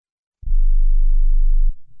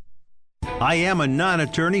I am a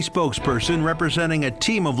non-attorney spokesperson representing a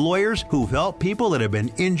team of lawyers who've helped people that have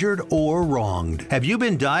been injured or wronged. Have you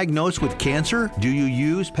been diagnosed with cancer? Do you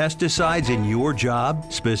use pesticides in your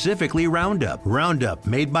job? Specifically Roundup. Roundup,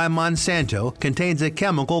 made by Monsanto, contains a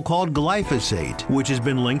chemical called glyphosate, which has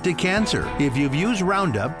been linked to cancer. If you've used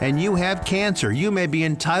Roundup and you have cancer, you may be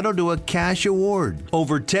entitled to a cash award.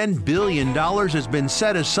 Over $10 billion has been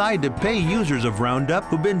set aside to pay users of Roundup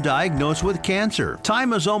who've been diagnosed with cancer.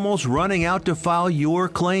 Time is almost running out to file your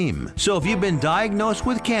claim. So if you've been diagnosed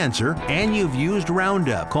with cancer and you've used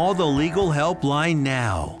Roundup, call the legal helpline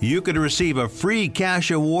now. You could receive a free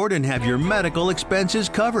cash award and have your medical expenses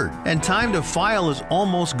covered. And time to file is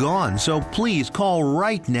almost gone, so please call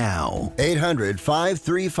right now.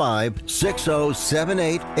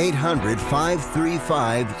 800-535-6078.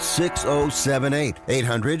 800-535-6078.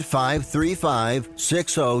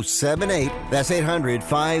 800-535-6078. That's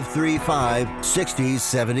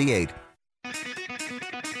 800-535-6078.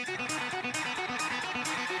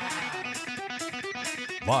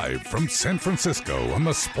 Live from San Francisco on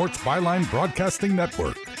the Sports Byline Broadcasting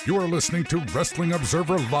Network, you are listening to Wrestling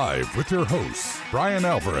Observer Live with your hosts, Bryan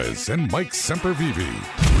Alvarez and Mike Sempervive.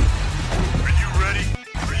 Are you ready?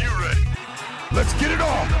 Are you ready? Let's get it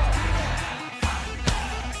on!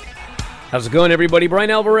 How's it going, everybody?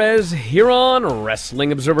 Bryan Alvarez here on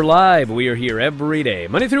Wrestling Observer Live. We are here every day,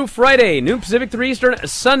 Monday through Friday, noon Pacific, 3 Eastern,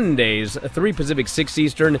 Sundays, 3 Pacific, 6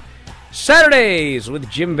 Eastern, Saturdays with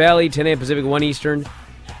Jim Valley, 10 a.m. Pacific, 1 Eastern.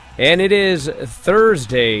 And it is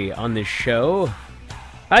Thursday on this show.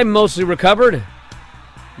 I'm mostly recovered,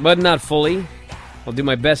 but not fully. I'll do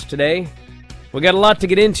my best today. We got a lot to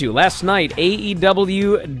get into. Last night,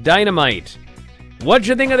 AEW Dynamite. What'd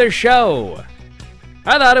you think of their show?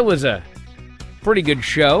 I thought it was a pretty good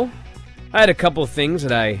show. I had a couple of things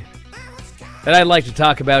that I'd like to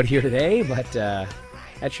talk about here today, but that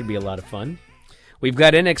should be a lot of fun. We've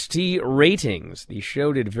got NXT ratings. The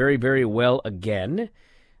show did very, very well again.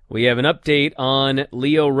 We have an update on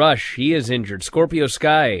Lio Rush. He is injured. Scorpio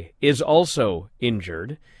Sky is also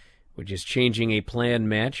injured, which is changing a planned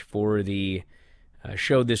match for the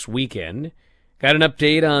show this weekend. Got an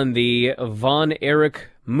update on the Von Erich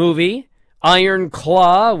movie, Iron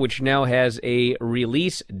Claw, which now has a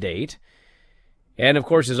release date. And, of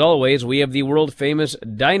course, as always, we have the world-famous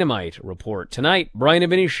Dynamite report. Tonight, Bryan and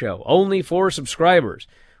Vinny's show, only for subscribers.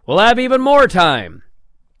 We'll have even more time.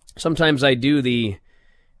 Sometimes I do the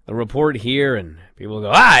report here, and people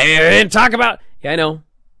go, you didn't talk about... Yeah, I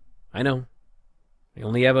know. We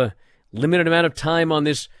only have a limited amount of time on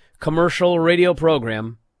this commercial radio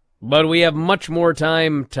program, but we have much more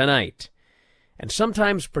time tonight. And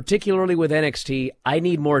sometimes, particularly with NXT, I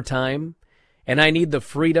need more time, and I need the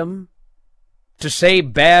freedom to say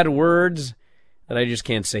bad words that I just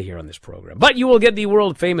can't say here on this program. But you will get the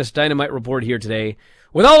world-famous Dynamite report here today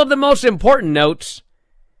with all of the most important notes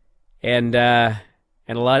and a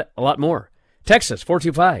lot more. Text us,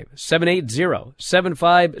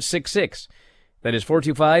 425-780-7566. That is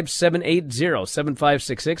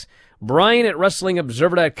 425-780-7566. Bryan at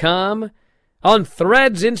WrestlingObserver.com. On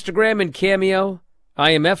Threads, Instagram, and Cameo.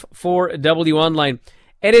 IMF4W Online.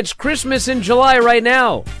 And it's Christmas in July right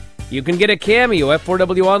now. You can get a Cameo,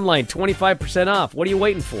 F4W Online, 25% off. What are you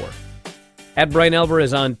waiting for? At Bryan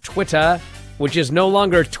Alvarez on Twitter, which is no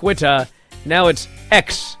longer Twitter. Now it's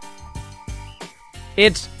X.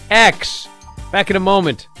 It's X. Back in a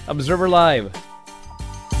moment. Observer Live.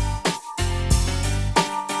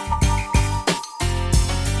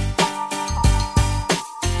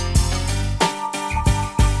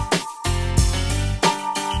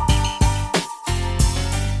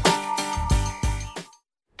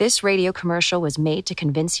 This radio commercial was made to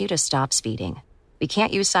convince you to stop speeding. We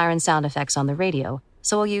can't use siren sound effects on the radio,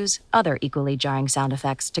 so we'll use other equally jarring sound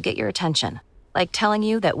effects to get your attention. Like telling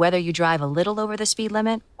you that whether you drive a little over the speed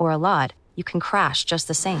limit or a lot, you can crash just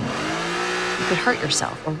the same. You could hurt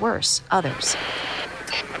yourself or worse, others.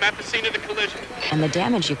 I'm at the scene of the collision. And the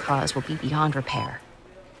damage you cause will be beyond repair.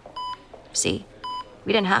 See?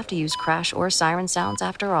 We didn't have to use crash or siren sounds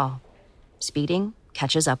after all. Speeding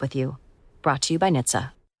catches up with you. Brought to you by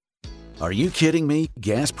NHTSA. Are you kidding me?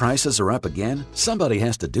 Gas prices are up again? Somebody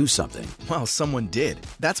has to do something. Well, someone did.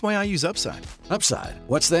 That's why I use Upside. Upside?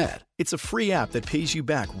 What's that? It's a free app that pays you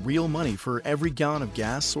back real money for every gallon of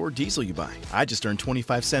gas or diesel you buy. I just earned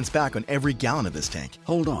 25 cents back on every gallon of this tank.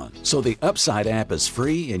 Hold on. So the Upside app is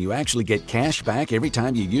free and you actually get cash back every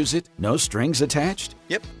time you use it? No strings attached?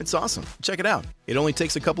 Yep, it's awesome. Check it out. It only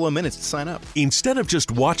takes a couple of minutes to sign up. Instead of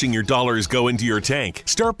just watching your dollars go into your tank,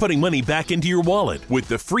 start putting money back into your wallet with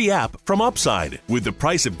the free app from Upside. With the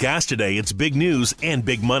price of gas today, it's big news and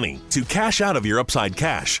big money. To cash out of your Upside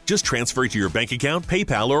cash, just transfer it to your bank account,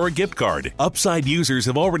 PayPal, or a gift card. Upside users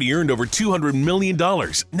have already earned over $200 million.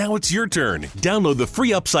 Now it's your turn. Download the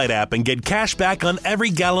free Upside app and get cash back on every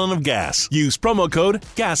gallon of gas. Use promo code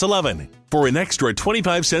GAS11 for an extra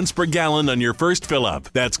 25 cents per gallon on your first fill-up.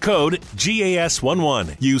 That's code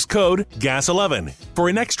GAS11. Use code GAS11 for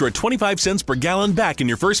an extra 25 cents per gallon back in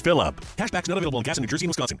your first fill-up. Cashback's not available in gas in New Jersey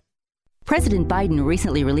and Wisconsin. President Biden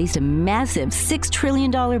recently released a massive $6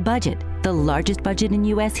 trillion budget, the largest budget in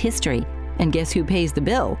U.S. history. And guess who pays the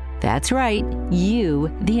bill? That's right, you,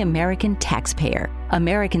 the American taxpayer.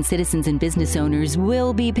 American citizens and business owners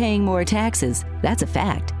will be paying more taxes. That's a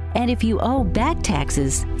fact. And if you owe back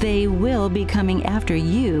taxes, they will be coming after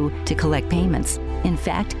you to collect payments. In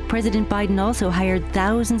fact, President Biden also hired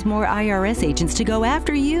thousands more IRS agents to go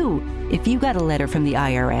after you. If you got a letter from the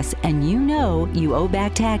IRS and you know you owe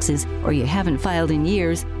back taxes or you haven't filed in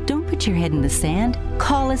years, don't put your head in the sand.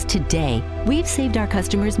 Call us today. We've saved our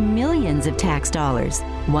customers millions of tax dollars.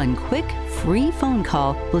 One quick, free phone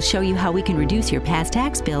call will show you how we can reduce your past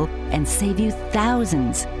tax bill and save you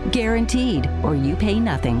thousands. Guaranteed, or you pay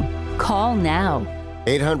nothing. Call now.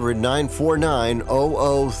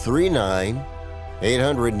 800-949-0039.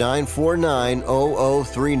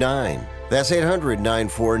 800-949-0039. That's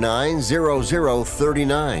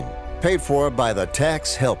 800-949-0039. Paid for by the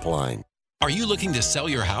Tax Helpline. Are you looking to sell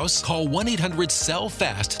your house? Call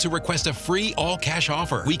 1-800-SELL-FAST to request a free all-cash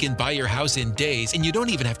offer. We can buy your house in days, and you don't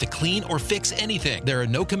even have to clean or fix anything. There are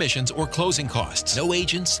no commissions or closing costs, no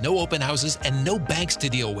agents, no open houses, and no banks to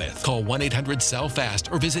deal with. Call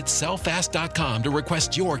 1-800-SELL-FAST or visit sellfast.com to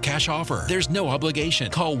request your cash offer. There's no obligation.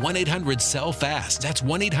 Call 1-800-SELL-FAST. That's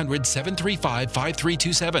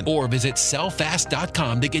 1-800-735-5327 or visit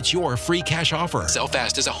sellfast.com to get your free cash offer.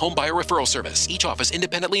 SellFast is a home buyer referral service. Each office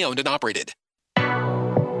independently owned and operated.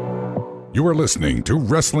 You are listening to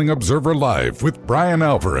Wrestling Observer Live with Bryan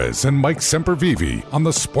Alvarez and Mike Sempervive on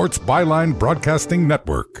the Sports Byline Broadcasting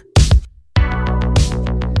Network.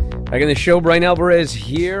 Back in the show, Bryan Alvarez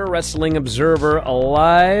here, Wrestling Observer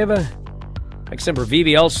Live. Mike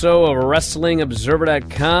Sempervive also of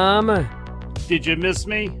WrestlingObserver.com. Did you miss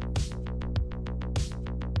me?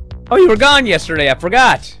 Oh, you were gone yesterday. I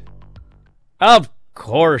forgot. Of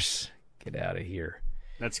course. Get out of here.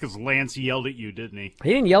 That's because Lance yelled at you, didn't he?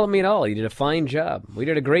 He didn't yell at me at all. He did a fine job. We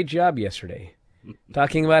did a great job yesterday.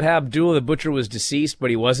 Talking about how Abdullah the Butcher was deceased,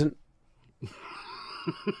 but he wasn't.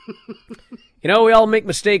 You know, we all make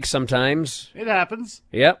mistakes sometimes. It happens.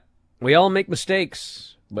 Yep. We all make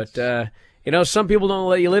mistakes. But, you know, some people don't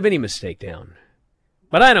let you live any mistake down.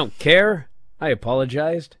 But I don't care. I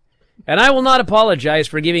apologized. And I will not apologize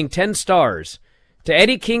for giving 10 stars to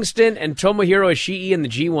Eddie Kingston and Tomohiro Ishii in the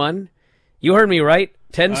G1. You heard me right.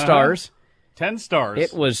 10 stars. 10 stars.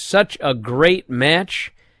 It was such a great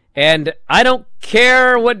match. And I don't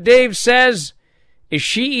care what Dave says.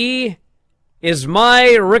 Ishii is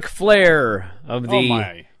my Ric Flair of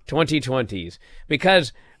the 2020s.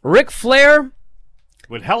 Because Ric Flair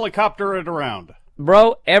would helicopter it around.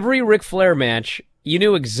 Bro, every Ric Flair match, you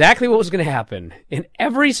knew exactly what was going to happen in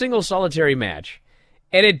every single solitary match.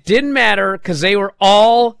 And it didn't matter because they were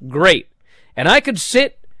all great. And I could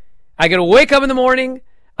wake up in the morning,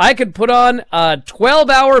 I could put on a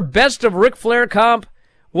 12-hour best of Ric Flair comp,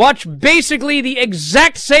 watch basically the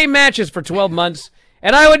exact same matches for 12 months,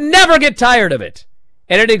 and I would never get tired of it.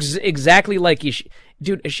 And it's exactly like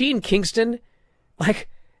Ishii and Kingston, like,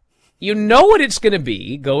 you know what it's going to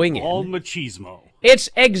be going in. All machismo. It's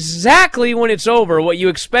exactly when it's over what you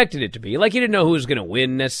expected it to be. Like, you didn't know who was going to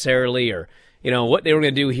win necessarily or, you know, what they were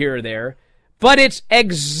going to do here or there. But it's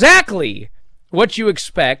exactly what you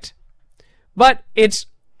expect. But it's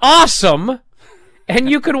awesome, and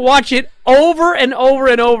you can watch it over and over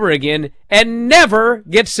and over again and never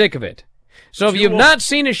get sick of it. So if you've not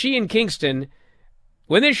seen Ishii and Kingston,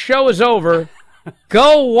 when this show is over,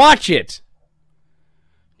 go watch it.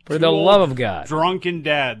 For the love of God. Drunken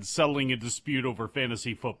dads settling a dispute over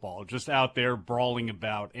fantasy football, just out there brawling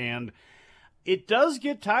about. And it does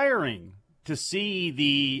get tiring to see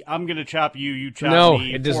the, I'm going to chop you, you chop me. No,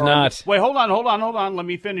 it does not. Wait, hold on. Let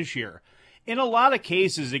me finish here. In a lot of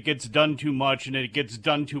cases, it gets done too much and it gets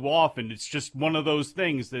done too often. It's just one of those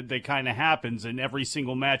things that kind of happens in every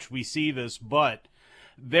single match we see this. But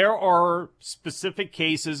there are specific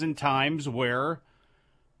cases and times where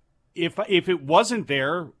if it wasn't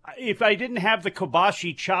there, if I didn't have the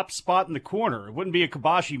Kobashi chop spot in the corner, it wouldn't be a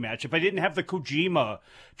Kobashi match. If I didn't have the Kojima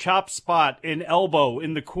chop spot and elbow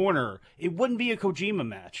in the corner, it wouldn't be a Kojima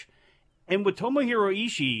match. And with Tomohiro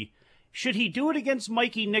Ishii, should he do it against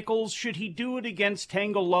Mikey Nichols? Should he do it against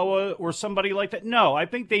Tangaloa or somebody like that? No, I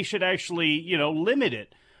think they should actually, limit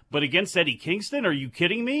it. But against Eddie Kingston, are you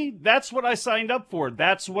kidding me? That's what I signed up for.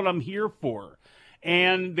 That's what I'm here for.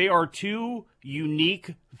 And they are two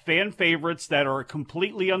unique fan favorites that are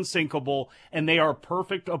completely unsinkable, and they are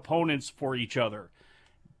perfect opponents for each other.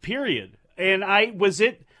 Period. And was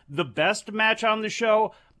it the best match on the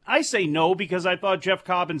show? I say no, because I thought Jeff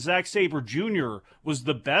Cobb and Zack Sabre Jr. was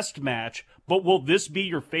the best match. But will this be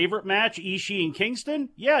your favorite match, Ishii and Kingston?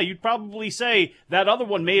 Yeah, you'd probably say that other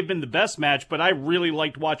one may have been the best match, but I really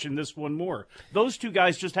liked watching this one more. Those two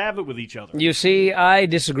guys just have it with each other. You see, I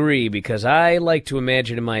disagree, because I like to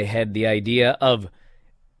imagine in my head the idea of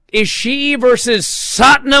Ishii versus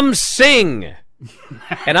Satnam Singh.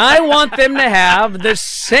 And I want them to have the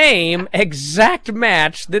same exact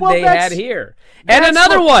match that they had here. And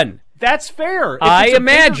another one. That's fair. If I it's a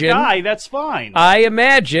imagine bigger guy, that's fine. I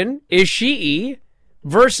imagine Ishii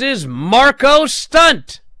versus Marco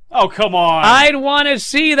Stunt. Oh, come on. I'd want to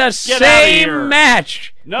see the same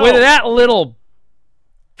match with that little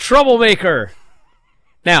troublemaker.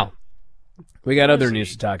 Now, we got other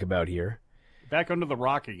news to talk about here. Back under the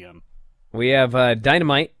rock again. We have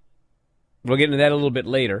Dynamite. We'll get into that a little bit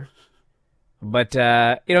later. But,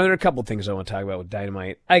 there are a couple things I want to talk about with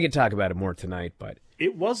Dynamite. I could talk about it more tonight, but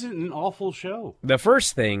it wasn't an awful show. The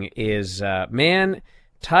first thing is, man,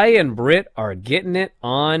 Ty and Britt are getting it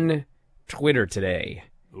on Twitter today.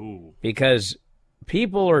 Ooh. Because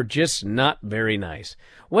people are just not very nice.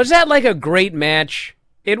 Was that like a great match?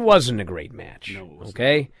 It wasn't a great match. No, it wasn't.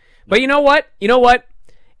 Okay? But you know what?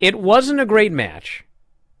 It wasn't a great match.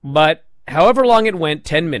 But however long it went,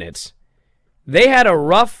 10 minutes, they had a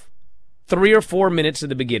rough 3 or 4 minutes at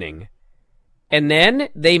the beginning. And then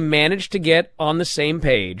they managed to get on the same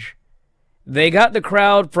page. They got the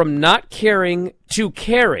crowd from not caring to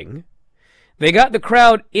caring. They got the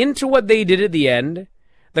crowd into what they did at the end.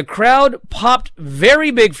 The crowd popped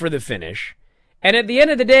very big for the finish. And at the end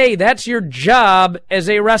of the day, that's your job as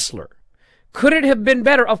a wrestler. Could it have been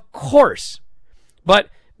better? Of course. But,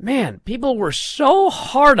 man, people were so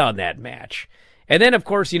hard on that match. And then, of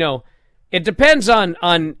course, it depends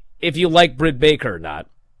on if you like Britt Baker or not,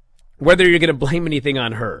 whether you're going to blame anything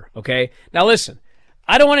on her, okay? Now, listen,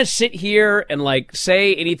 I don't want to sit here and,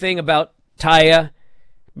 say anything about Taya,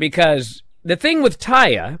 because the thing with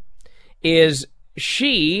Taya is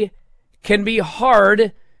she can be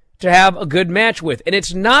hard to have a good match with, and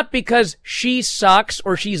it's not because she sucks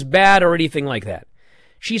or she's bad or anything like that.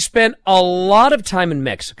 She spent a lot of time in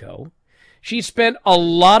Mexico. She spent a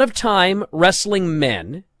lot of time wrestling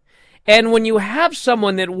men. And when you have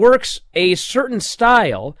someone that works a certain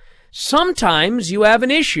style, sometimes you have an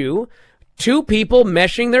issue, two people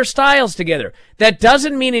meshing their styles together. That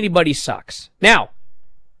doesn't mean anybody sucks. Now,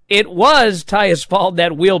 it was Taya's fault,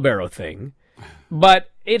 that wheelbarrow thing, but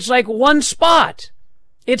it's like one spot.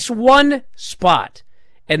 It's one spot.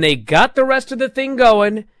 And they got the rest of the thing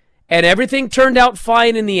going, and everything turned out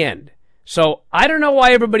fine in the end. So I don't know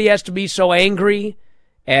why everybody has to be so angry,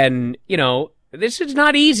 and, this is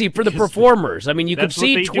not easy for the performers. I mean, you could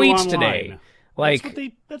see tweets today.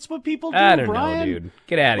 That's what people do, I don't Brian. know, dude.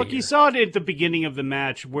 Get out of here. Look, you saw it at the beginning of the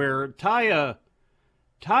match where Taya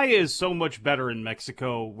is so much better in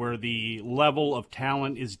Mexico, where the level of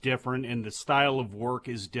talent is different and the style of work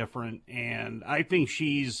is different. And I think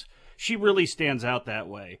she really stands out that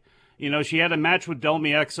way. She had a match with Del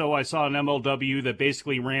Miexo. I saw an MLW that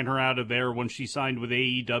basically ran her out of there when she signed with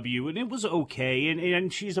AEW, and it was okay.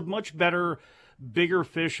 And she's a much better, bigger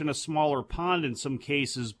fish in a smaller pond in some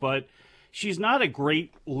cases, but she's not a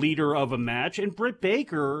great leader of a match. And Britt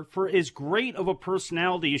Baker, for as great of a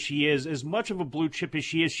personality as she is, as much of a blue chip as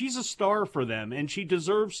she is, she's a star for them, and she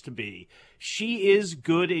deserves to be. She is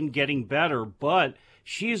good in getting better, but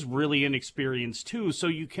she is really inexperienced too, so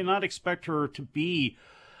you cannot expect her to be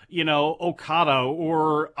Okada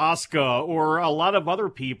or Asuka or a lot of other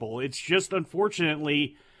people. It's just,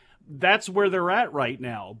 unfortunately, that's where they're at right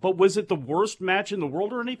now. But was it the worst match in the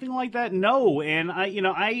world or anything like that? No. And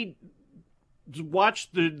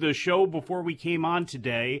watched the show before we came on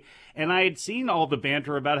today, and I had seen all the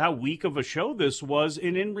banter about how weak of a show this was,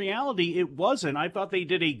 and in reality, it wasn't. I thought they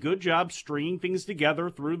did a good job stringing things together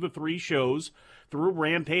through the 3 shows, through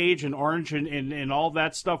Rampage and Orange and all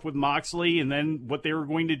that stuff with Moxley, and then what they were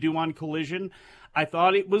going to do on Collision. I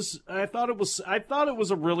thought it was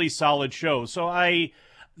a really solid show. So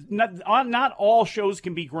not all shows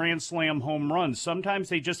can be Grand Slam home runs. Sometimes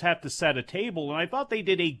they just have to set a table, and I thought they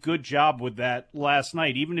did a good job with that last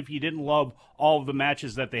night, even if you didn't love all of the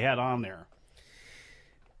matches that they had on there.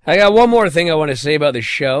 I got one more thing I want to say about the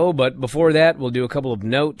show, but before that, we'll do a couple of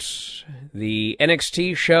notes. The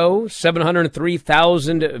NXT show,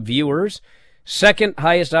 703,000 viewers, second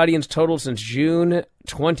highest audience total since June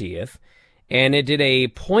 20th, and it did a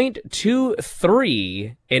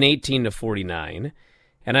 .23 in 18 to 49.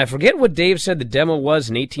 And I forget what Dave said the demo was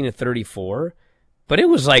in 18 to 34, but it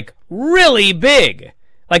was like really big.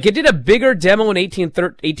 Like it did a bigger demo in 18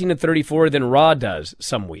 to 34 than Raw does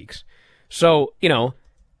some weeks. So,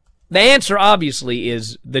 the answer, obviously,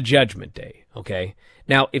 is the Judgment Day, okay?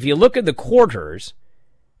 Now, if you look at the quarters,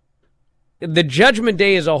 the Judgment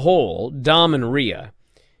Day as a whole, Dom and Rhea,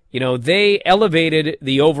 they elevated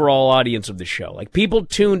the overall audience of the show. Like, people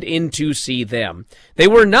tuned in to see them. They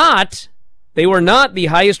were not the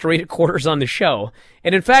highest-rated quarters on the show.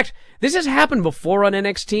 And, in fact, this has happened before on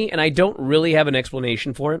NXT, and I don't really have an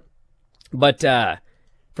explanation for it. But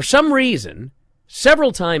for some reason,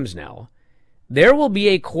 several times now, there will be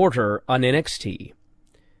a quarter on NXT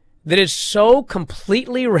that is so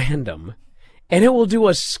completely random, and it will do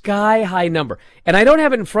a sky-high number. And I don't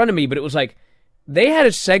have it in front of me, but it was like, they had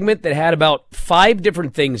a segment that had about 5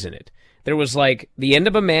 different things in it. There was like the end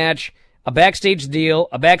of a match, a backstage deal,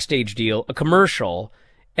 a commercial,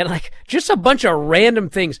 and like just a bunch of random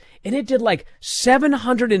things. And it did like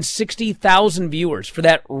 760,000 viewers for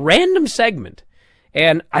that random segment.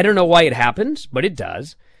 And I don't know why it happens, but it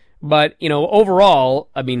does. But, overall,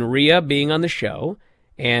 I mean, Rhea being on the show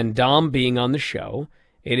and Dom being on the show,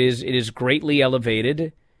 it is greatly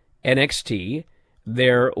elevated NXT.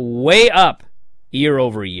 They're way up year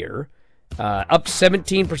over year, up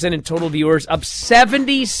 17% in total viewers, up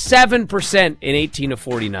 77% in 18 to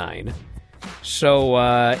 49.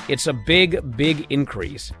 So it's a big, big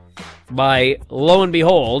increase by, lo and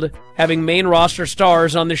behold, having main roster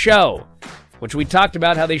stars on the show, which we talked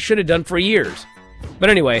about how they should have done for years.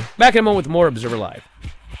 But anyway, back in a moment with more Observer Live.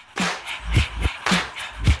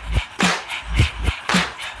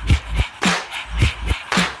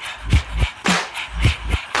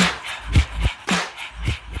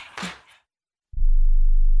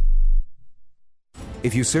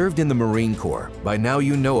 If you served in the Marine Corps, by now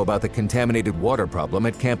you know about the contaminated water problem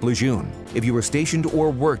at Camp Lejeune. If you were stationed or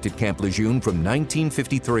worked at Camp Lejeune from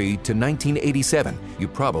 1953 to 1987, you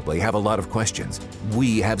probably have a lot of questions.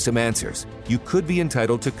 We have some answers. You could be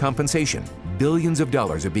entitled to compensation. Billions of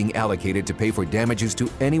dollars are being allocated to pay for damages to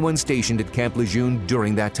anyone stationed at Camp Lejeune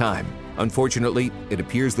during that time. Unfortunately, it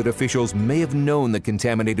appears that officials may have known the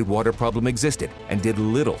contaminated water problem existed and did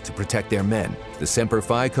little to protect their men. The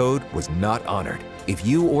Sempervive code was not honored. If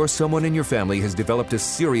you or someone in your family has developed a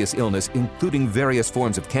serious illness, including various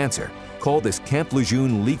forms of cancer, call this Camp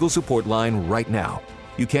Lejeune legal support line right now.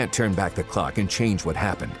 You can't turn back the clock and change what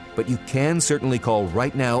happened, but you can certainly call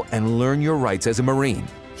right now and learn your rights as a Marine.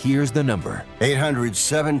 Here's the number.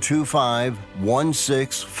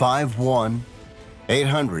 800-725-1651.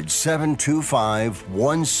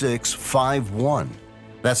 800-725-1651.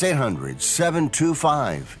 That's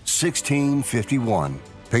 800-725-1651.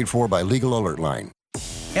 Paid for by Legal Alert Line.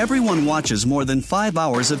 Everyone watches more than 5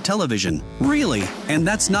 hours of television. Really? And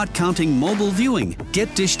that's not counting mobile viewing.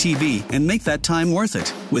 Get Dish TV and make that time worth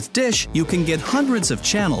it. With Dish, you can get hundreds of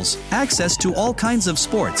channels, access to all kinds of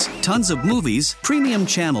sports, tons of movies, premium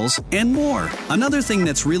channels, and more. Another thing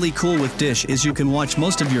that's really cool with Dish is you can watch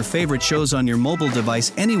most of your favorite shows on your mobile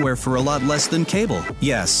device anywhere for a lot less than cable.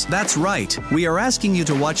 Yes, that's right. We are asking you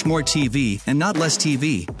to watch more TV and not less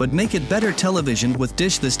TV, but make it better television with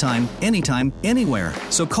Dish this time, anytime, anywhere.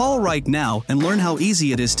 So call right now and learn how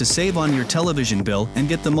easy it is to save on your television bill and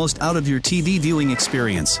get the most out of your TV viewing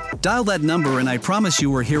experience. Dial that number and I promise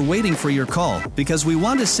you we're here waiting for your call because we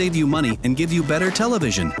want to save you money and give you better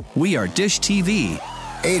television. We are Dish TV.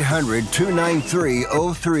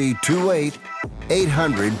 800-293-0328.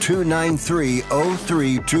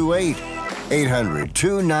 800-293-0328.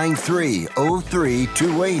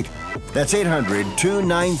 800-293-0328. That's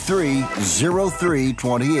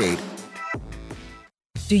 800-293-0328.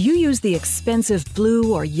 Do you use the expensive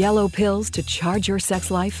blue or yellow pills to charge your sex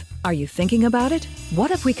life? Are you thinking about it?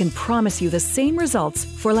 What if we can promise you the same results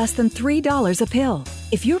for less than $3 a pill?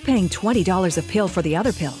 If you're paying $20 a pill for the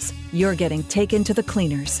other pills, you're getting taken to the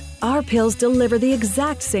cleaners. Our pills deliver the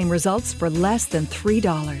exact same results for less than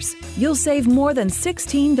 $3. You'll save more than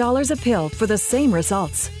 $16 a pill for the same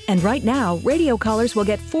results. And right now, radio callers will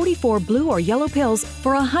get 44 blue or yellow pills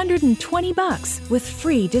for $120 with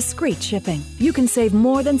free discreet shipping. You can save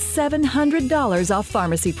more than $700 off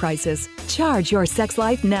pharmacy prices. Charge your sex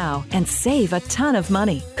life now and save a ton of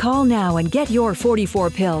money. Call now and get your 44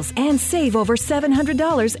 pills and save over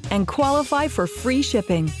 $700 and qualify for free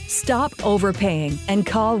shipping. Stop overpaying and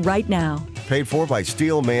call right now. Paid for by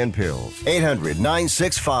Steelman Pills.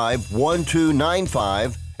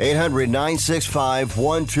 800-965-1295.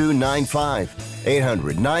 800-965-1295.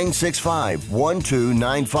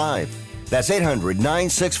 800-965-1295. That's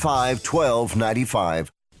 800-965-1295.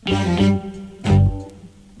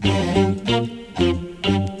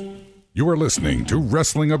 You are listening to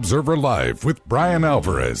Wrestling Observer Live with Bryan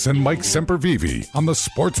Alvarez and Mike Sempervive on the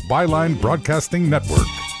Sports Byline Broadcasting Network.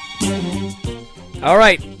 All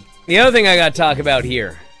right, the other thing I got to talk about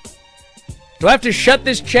here. Do I have to shut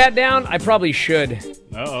this chat down? I probably should.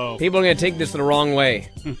 Uh-oh. People are going to take this the wrong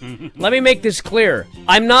way. Let me make this clear.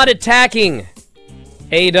 I'm not attacking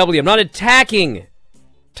AEW. I'm not attacking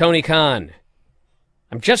Tony Khan.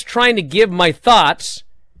 I'm just trying to give my thoughts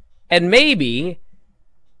and maybe,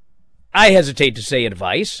 I hesitate to say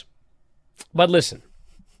advice, but listen.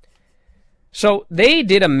 So they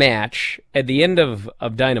did a match at the end of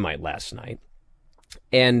Dynamite last night,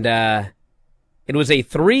 and it was a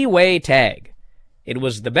three-way tag. It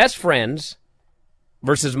was the Best Friends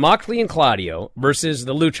versus Moxley and Claudio versus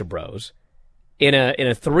the Lucha Bros in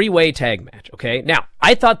a three-way tag match, okay? Now,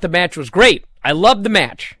 I thought the match was great. I loved the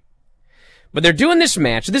match. But they're doing this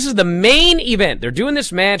match. This is the main event. They're doing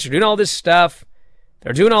this match. They're doing all this stuff.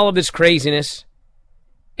 They're doing all of this craziness.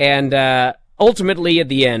 And ultimately, at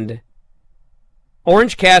the end,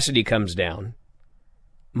 Orange Cassidy comes down.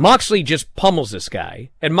 Moxley just pummels this guy.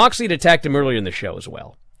 And Moxley had attacked him earlier in the show as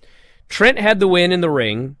well. Trent had the win in the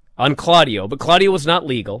ring on Claudio, but Claudio was not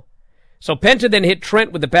legal. So Penta then hit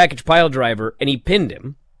Trent with the package pile driver, and he pinned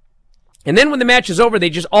him. And then when the match is over, they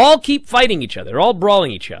just all keep fighting each other. They're all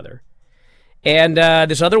brawling each other. And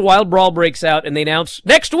this other wild brawl breaks out, and they announce,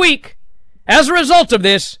 next week, as a result of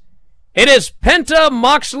this, it is Penta,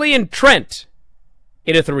 Moxley, and Trent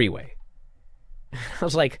in a three-way. I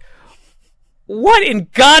was like, what in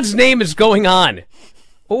God's name is going on?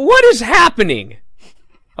 What is happening?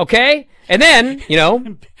 Okay? And then, you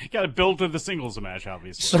know, got to build to the singles match,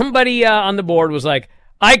 obviously. Somebody on the board was like,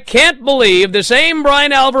 I can't believe the same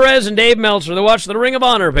Bryan Alvarez and Dave Meltzer that watched the Ring of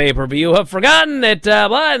Honor pay-per-view have forgotten that,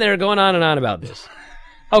 blah, and they're going on and on about this.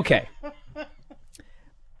 Okay.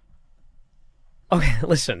 Okay,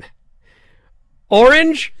 listen.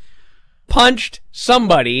 Orange punched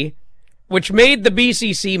somebody, which made the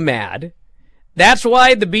BCC mad. That's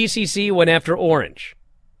why the BCC went after Orange.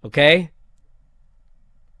 Okay?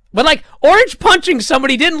 But, like, Orange punching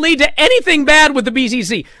somebody didn't lead to anything bad with the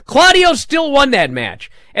BCC. Claudio still won that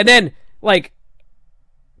match. And then, like,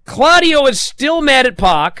 Claudio is still mad at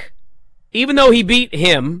Pac, even though he beat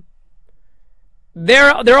him.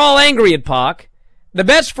 They're all angry at Pac. The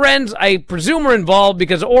Best Friends, I presume, are involved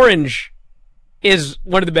because Orange is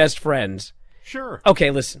one of the best friends. Sure.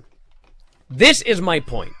 Okay, listen. This is my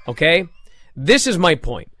point, okay? This is my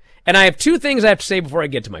point. And I have two things I have to say before I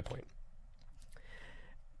get to my point.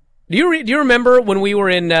 Do you remember when we were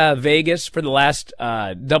in Vegas for the last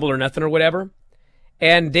Double or Nothing or whatever?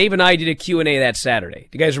 And Dave and I did a Q&A that Saturday.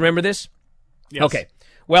 Do you guys remember this? Yes. Okay.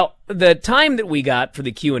 Well, the time that we got for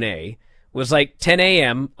the Q&A was like 10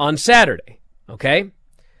 a.m. on Saturday. Okay?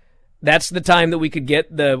 That's the time that we could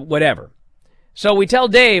get the whatever. So we tell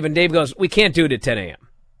Dave, and Dave goes, we can't do it at 10 a.m.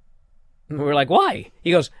 And we're like, why?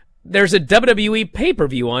 He goes, there's a WWE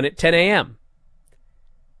pay-per-view on at 10 a.m.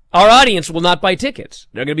 Our audience will not buy tickets.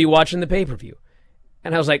 They're going to be watching the pay-per-view.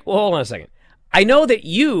 And I was like, well, hold on a second. I know that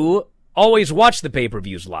you always watch the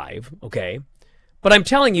pay-per-views live, okay? But I'm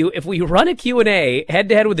telling you, if we run a Q&A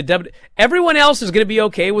head-to-head with the everyone else is going to be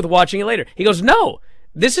okay with watching it later. He goes, no,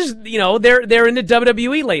 this is, you know, they're in the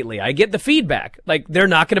WWE lately. I get the feedback. Like, they're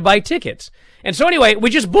not going to buy tickets. And so anyway, we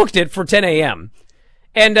just booked it for 10 a.m.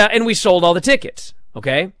 And we sold all the tickets,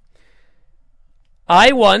 okay?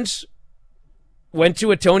 I once went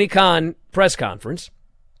to a Tony Khan press conference,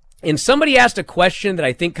 and somebody asked a question that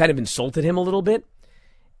I think kind of insulted him a little bit.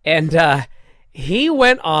 And he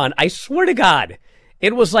went on, I swear to God,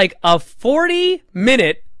 it was like a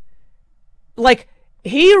 40-minute, like,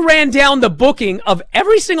 he ran down the booking of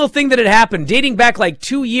every single thing that had happened, dating back like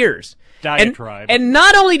 2 years. diatribe. And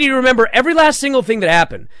not only do you remember every last single thing that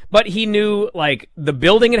happened, but he knew, like, the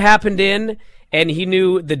building it happened in, and he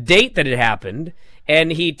knew the date that it happened,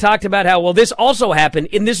 and he talked about how, well, this also happened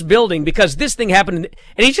in this building because this thing happened,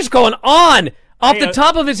 and he's just going on off the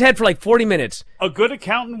top of his head for like 40 minutes. A good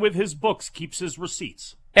accountant with his books keeps his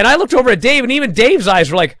receipts. And I looked over at Dave, and even Dave's eyes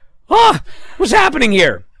were like, what's happening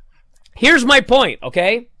here? Here's my point,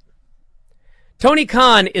 okay? Tony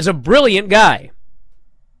Khan is a brilliant guy,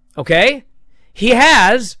 okay? He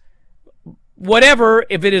has, whatever,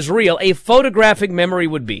 if it is real, a photographic memory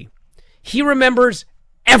would be. He remembers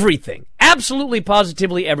everything, absolutely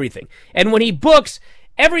positively everything. And when he books,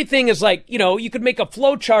 everything is like, you could make a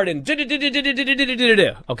flow chart and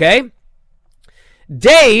okay?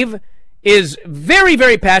 Dave is very,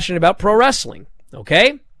 very passionate about pro wrestling,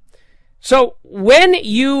 okay? So when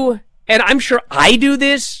you, and I'm sure I do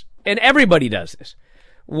this, and everybody does this,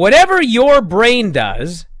 whatever your brain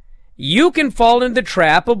does, you can fall into the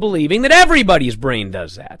trap of believing that everybody's brain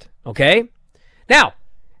does that, okay? Now,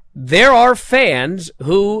 there are fans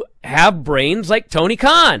who have brains like Tony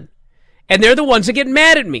Khan, and they're the ones that get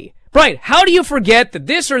mad at me. Brian, how do you forget that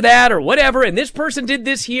this or that or whatever, and this person did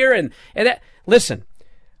this here and that? Listen,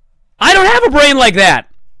 I don't have a brain like that.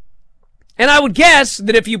 And I would guess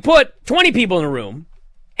that if you put 20 people in a room,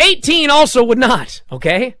 18 also would not,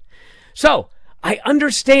 okay? So, I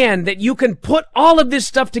understand that you can put all of this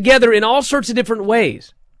stuff together in all sorts of different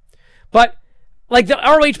ways. But, like the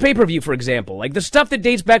ROH pay-per-view, for example, like the stuff that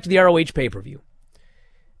dates back to the ROH pay-per-view.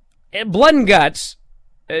 Blood and Guts,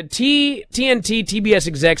 TNT, TBS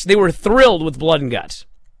execs, they were thrilled with Blood and Guts.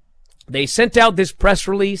 They sent out this press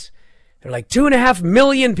release. They're like, 2.5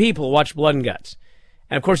 million people watch Blood and Guts.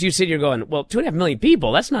 And of course you sit here going, well, 2.5 million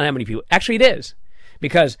people, that's not how many people. Actually it is.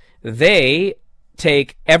 Because they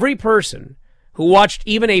take every person who watched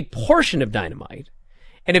even a portion of Dynamite,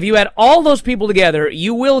 and if you add all those people together,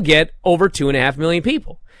 you will get over 2.5 million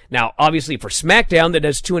people. Now, obviously for SmackDown that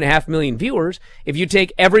has 2.5 million viewers, if you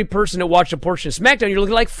take every person that watched a portion of SmackDown, you're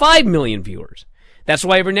looking at like 5 million viewers. That's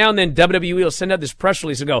why every now and then WWE will send out this press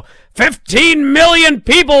release and go, 15 million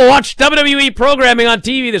people watched WWE programming on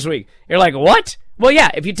TV this week. You're like, what? Well,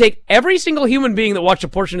 yeah, if you take every single human being that watched a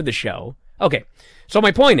portion of the show. Okay, so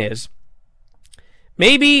my point is,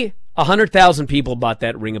 maybe 100,000 people bought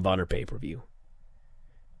that Ring of Honor pay-per-view.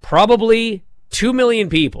 Probably 2 million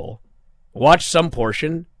people watched some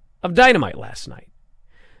portion of Dynamite last night.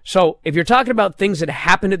 So if you're talking about things that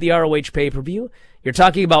happened at the ROH pay-per-view, you're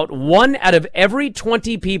talking about 1 out of every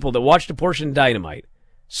 20 people that watched a portion of Dynamite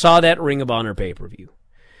saw that Ring of Honor pay-per-view.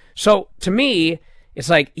 So to me, it's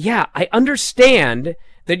like, yeah, I understand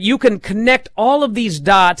that you can connect all of these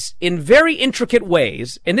dots in very intricate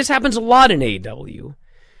ways, and this happens a lot in AEW,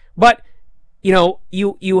 but,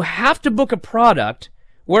 you have to book a product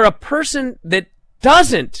where a person that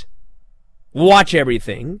doesn't watch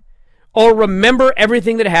everything or remember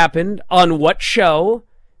everything that happened on what show,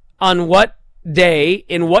 on what day,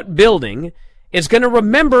 in what building, is going to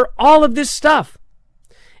remember all of this stuff.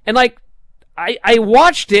 And like, I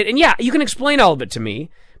watched it, and yeah, you can explain all of it to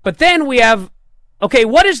me, but then we have, okay,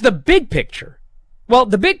 what is the big picture? Well,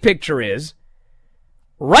 the big picture is,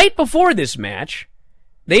 right before this match,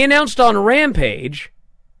 they announced on Rampage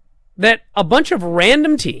that a bunch of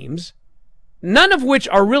random teams, none of which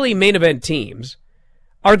are really main event teams,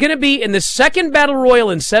 are going to be in the second Battle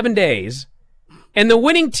Royal in 7 days, and the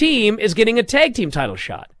winning team is getting a tag team title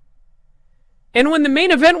shot. And when the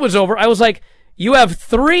main event was over, I was like, you have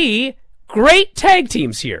 3 great tag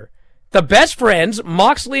teams here. The Best Friends,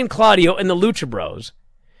 Moxley and Claudio, and the Lucha Bros.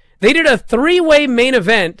 They did a 3-way main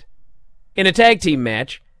event in a tag team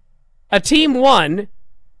match. A team won,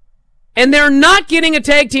 and they're not getting a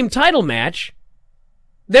tag team title match.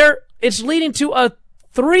 It's leading to a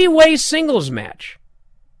 3-way singles match.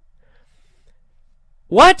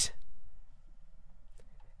 What?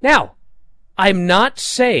 Now, I'm not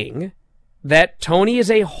saying that Tony is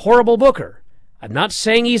a horrible booker. I'm not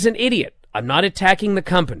saying he's an idiot. I'm not attacking the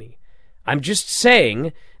company. I'm just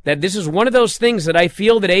saying that this is one of those things that I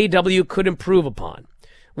feel that AEW could improve upon,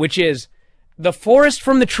 which is the forest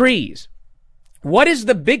from the trees. What is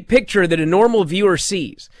the big picture that a normal viewer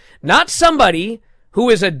sees? Not somebody who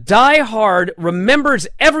is a die-hard, remembers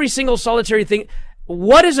every single solitary thing.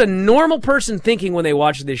 What is a normal person thinking when they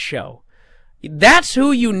watch this show? That's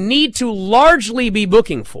who you need to largely be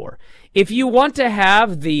booking for. If you want to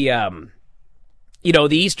have the, the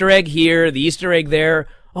Easter egg here, the Easter egg there,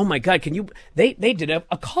 oh my God, they did a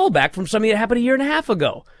callback from something that happened a year and a half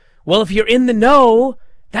ago. Well, if you're in the know,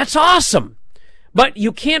 that's awesome. But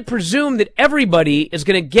you can't presume that everybody is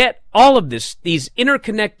going to get all of these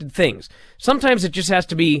interconnected things. Sometimes it just has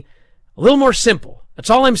to be a little more simple. That's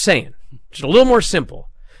all I'm saying. Just a little more simple.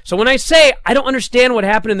 So when I say I don't understand what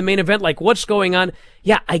happened in the main event, like what's going on,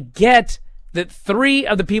 yeah, I get that 3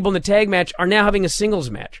 of the people in the tag match are now having a singles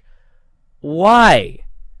match. Why?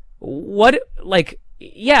 What, like,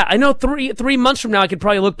 yeah, I know 3 months from now I could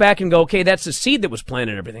probably look back and go, okay, that's the seed that was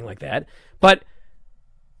planted and everything like that. But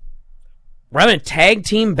we're having a tag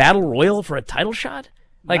team battle royal for a title shot?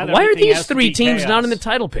 Like, why are these 3 teams not in the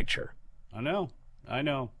title picture? I know.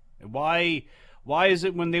 Why is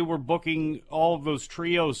it when they were booking all of those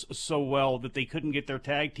trios so well that they couldn't get their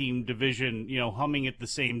tag team division, humming at the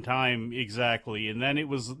same time exactly? And then it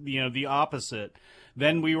was, the opposite.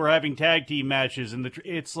 Then we were having tag team matches, and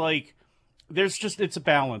it's like it's a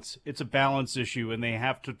balance. It's a balance issue, and they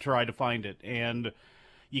have to try to find it. And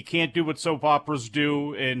you can't do what soap operas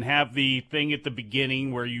do and have the thing at the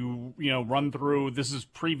beginning where you run through, this is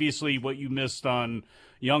previously what you missed on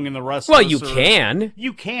Young and the Restless. Well, you can.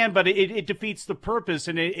 You can, but it defeats the purpose,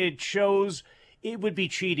 and it shows it would be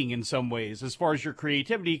cheating in some ways as far as your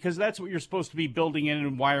creativity, because that's what you're supposed to be building in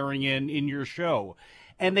and wiring in your show.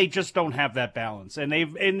 And they just don't have that balance. And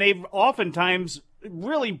they've oftentimes,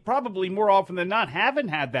 really probably more often than not, haven't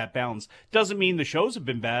had that balance. Doesn't mean the shows have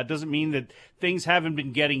been bad. Doesn't mean that things haven't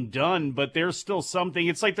been getting done, but there's still something.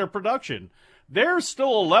 It's like their production. There's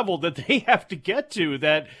still a level that they have to get to,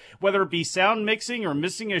 that whether it be sound mixing or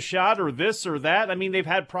missing a shot or this or that. I mean, they've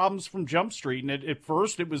had problems from Jump Street, and at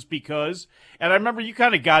first it was because, and I remember you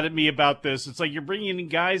kind of got at me about this, it's like you're bringing in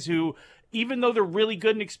guys who, even though they're really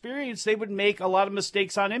good and experienced, they would make a lot of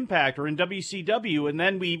mistakes on Impact or in WCW, and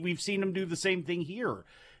then we've seen them do the same thing here.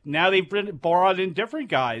 Now they've brought in different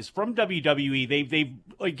guys from WWE. They've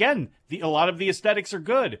again, a lot of the aesthetics are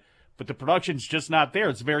good, but the production's just not there.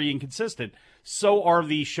 It's very inconsistent. So are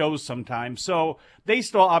these shows sometimes. So they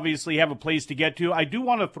still obviously have a place to get to. I do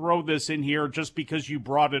want to throw this in here just because you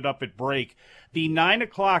brought it up at break. The 9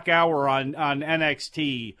 o'clock hour on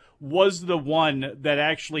NXT was the one that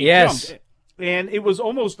actually jumped. And it was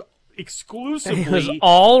almost exclusively it was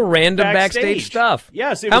all random backstage stuff.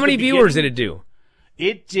 Yes. How many viewers did it do?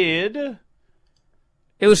 It did.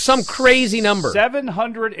 It was some crazy number.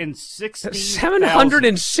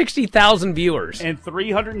 760,000 viewers. And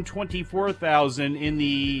 324,000 in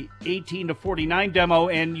the 18 to 49 demo.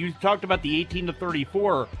 And you talked about the 18 to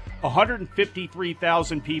 34.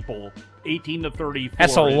 153,000 people, 18 to 34.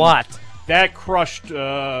 That's a lot. That crushed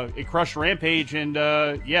Rampage, and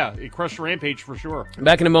it crushed Rampage for sure.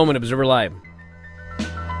 Back in a moment, Observer Live.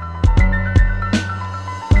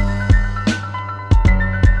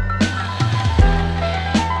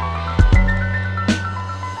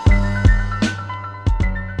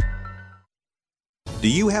 Do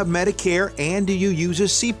you have Medicare and do you use a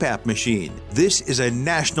CPAP machine? This is a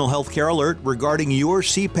national healthcare alert regarding your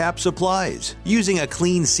CPAP supplies. Using a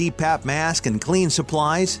clean CPAP mask and clean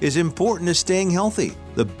supplies is important to staying healthy.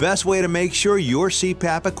 The best way to make sure your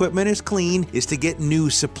CPAP equipment is clean is to get new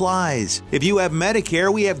supplies. If you have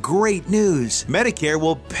Medicare, we have great news. Medicare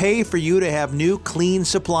will pay for you to have new clean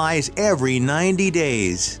supplies every 90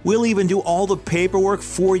 days. We'll even do all the paperwork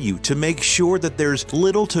for you to make sure that there's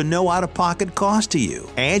little to no out-of-pocket cost to you.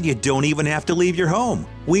 And you don't even have to leave your home.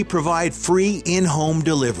 We provide free in-home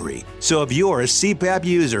delivery. So if you're a CPAP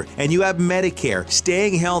user and you have Medicare,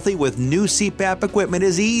 staying healthy with new CPAP equipment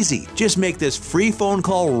is easy. Just make this free phone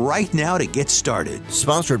call right now to get started.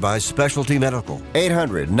 Sponsored by Specialty Medical.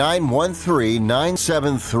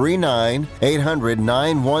 800-913-9739.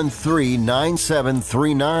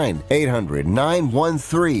 800-913-9739.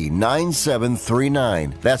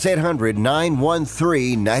 800-913-9739. That's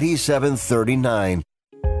 800-913-9739.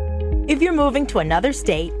 If you're moving to another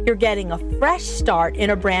state, you're getting a fresh start in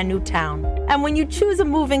a brand new town. And when you choose a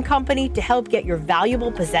moving company to help get your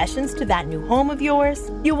valuable possessions to that new home of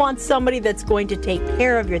yours, you want somebody that's going to take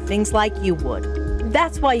care of your things like you would.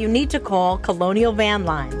 That's why you need to call Colonial Van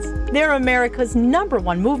Lines. They're America's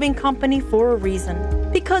 #1 moving company for a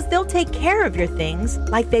reason. Because they'll take care of your things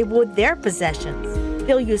like they would their possessions.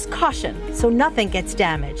 They'll use caution so nothing gets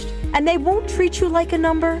damaged. And they won't treat you like a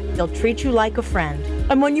number, they'll treat you like a friend.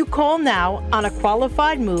 And when you call now on a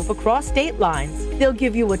qualified move across state lines, they'll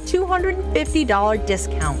give you a $250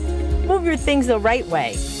 discount. Move your things the right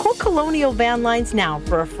way. Call Colonial Van Lines now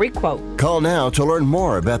for a free quote. Call now to learn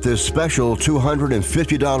more about this special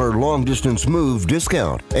 $250 long-distance move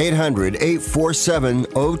discount.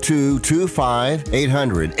 800-847-0225.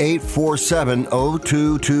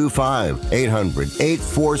 800-847-0225.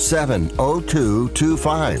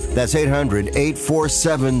 800-847-0225. That's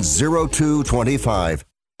 800-847-0225.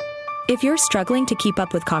 If you're struggling to keep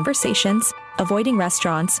up with conversations, avoiding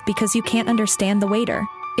restaurants because you can't understand the waiter,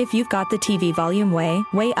 If you've got the TV volume way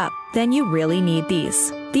up, then you really need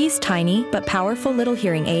these. These tiny but powerful little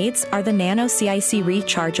hearing aids are the Nano CIC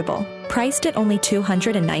Rechargeable, priced at only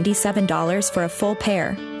 $297 for a full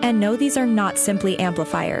pair. And no, these are not simply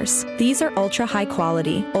amplifiers. These are ultra high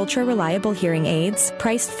quality, ultra reliable hearing aids,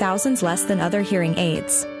 priced thousands less than other hearing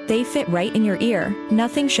aids. They fit right in your ear.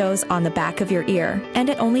 Nothing shows on the back of your ear. And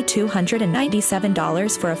at only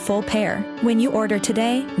 $297 for a full pair. When you order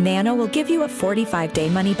today, Nano will give you a 45-day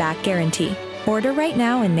money-back guarantee. Order right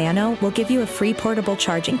now and Nano will give you a free portable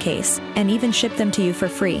charging case and even ship them to you for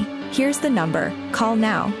free. Here's the number. Call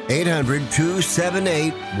now.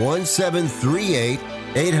 800-278-1738.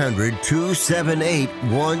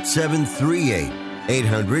 800-278-1738.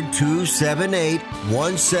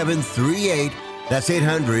 800-278-1738. That's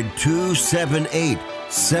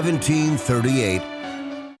 800-278-1738.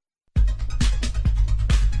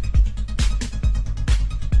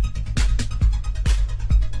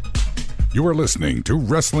 You are listening to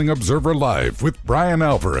Wrestling Observer Live with Bryan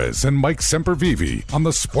Alvarez and Mike Sempervive on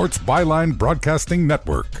the Sports Byline Broadcasting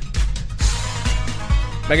Network.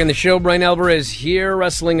 Back in the show, Bryan Alvarez here,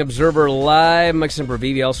 Wrestling Observer Live. Mike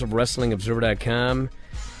Sempervive, also of WrestlingObserver.com.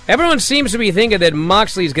 Everyone seems to be thinking that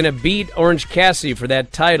Moxley's going to beat Orange Cassidy for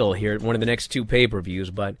that title here at one of the next two pay-per-views,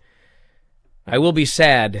 but I will be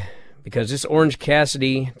sad because this Orange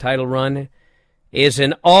Cassidy title run is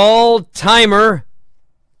an all-timer.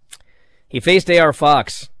 He faced A.R.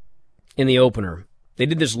 Fox in the opener. They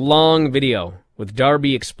did this long video with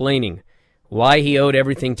Darby explaining why he owed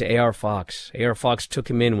everything to A.R. Fox. A.R. Fox took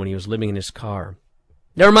him in when he was living in his car.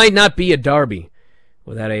 There might not be a Darby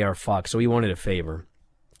without A.R. Fox, so he wanted a favor.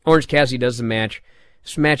 Orange Cassidy does the match.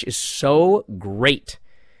 This match is so great.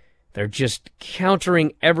 They're just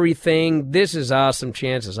countering everything. This is awesome.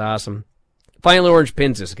 Chance is awesome. Finally, Orange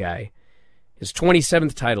pins this guy. His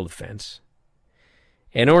 27th title defense.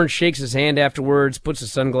 And Orange shakes his hand afterwards, puts the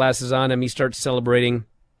sunglasses on him. He starts celebrating.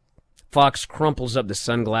 Fox crumples up the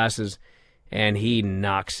sunglasses, and he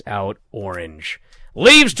knocks out Orange.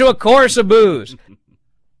 Leaves to a chorus of boos.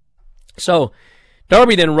 So,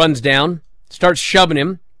 Darby then runs down, starts shoving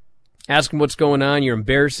him, asks him what's going on. You're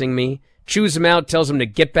embarrassing me. Chews him out, tells him to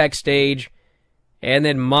get backstage. And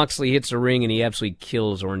then Moxley hits the ring, and he absolutely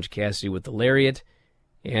kills Orange Cassidy with the lariat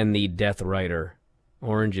and the Death Rider.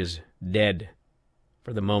 Orange is dead.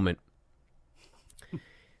 For the moment.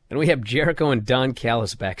 Then we have Jericho and Don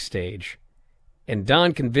Callis backstage. And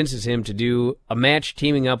Don convinces him to do a match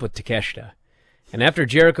teaming up with Takeshita. And after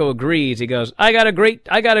Jericho agrees, he goes, I got a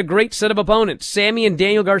great set of opponents, Sammy and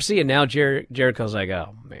Daniel Garcia. Now Jericho's like,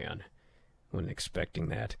 oh man, wasn't expecting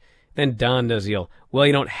that. Then Don does the well,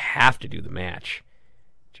 you don't have to do the match.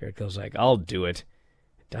 Jericho's like, I'll do it.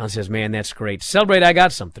 Don says, man, that's great. Celebrate, I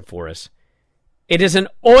got something for us. It is an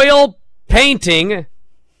oil painting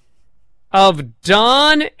of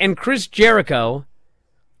Don and Chris Jericho,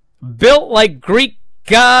 built like Greek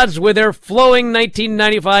gods with their flowing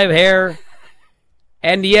 1995 hair.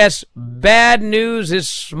 And yes, bad news is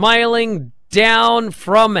smiling down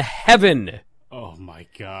from heaven. Oh my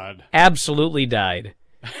God. Absolutely died.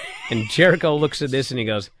 And Jericho looks at this and he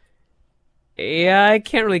goes, yeah, I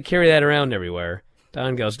can't really carry that around everywhere.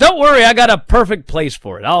 Don goes, don't worry, I got a perfect place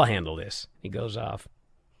for it. I'll handle this. He goes off.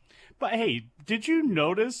 But hey, did you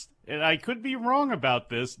notice, and I could be wrong about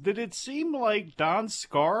this, did it seem like Don's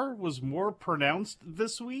scar was more pronounced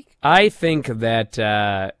this week? I think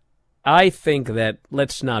that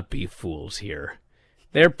let's not be fools here.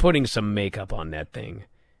 They're putting some makeup on that thing.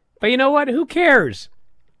 But you know what? Who cares?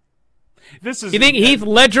 You think Heath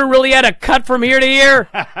Ledger really had a cut from ear to ear?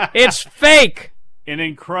 It's fake. An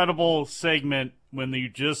incredible segment when you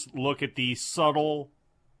just look at the subtle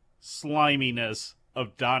sliminess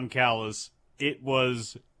of Don Callis. It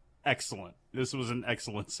was excellent. This was an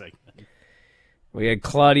excellent segment. We had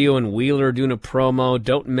Claudio and Wheeler doing a promo.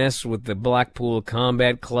 Don't mess with the Blackpool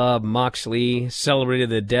Combat Club. Moxley celebrated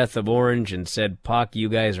the death of Orange and said, Pac, you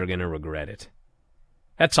guys are going to regret it.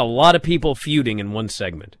 That's a lot of people feuding in one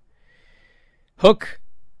segment. Hook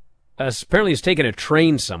apparently has taken a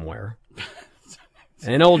train somewhere.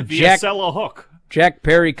 And old Jack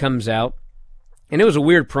Perry comes out. And it was a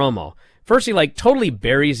weird promo. First, he totally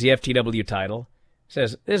buries the FTW title.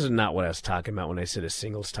 Says, this is not what I was talking about when I said a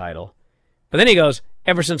singles title. But then he goes,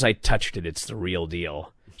 ever since I touched it, it's the real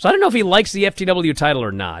deal. So I don't know if he likes the FTW title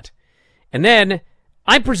or not. And then,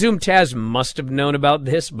 I presume Taz must have known about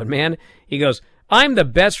this, but man, he goes, I'm the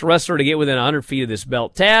best wrestler to get within 100 feet of this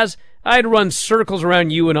belt. Taz, I'd run circles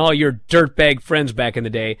around you and all your dirtbag friends back in the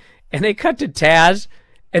day. And they cut to Taz,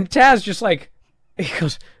 and Taz just he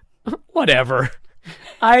goes, whatever.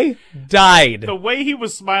 I died. The way he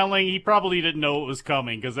was smiling, he probably didn't know it was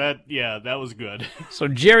coming, because that was good. So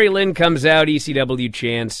Jerry Lynn comes out, ECW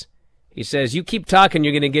chants. He says, "You keep talking,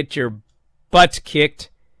 you're going to get your butt kicked."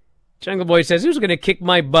 Jungle Boy says, "Who's going to kick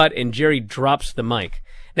my butt?" And Jerry drops the mic.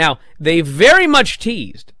 Now, they very much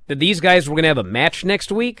teased that these guys were going to have a match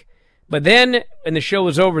next week, but then when the show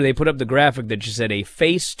was over, they put up the graphic that just said a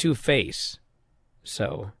face-to-face.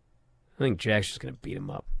 So I think Jack's just going to beat him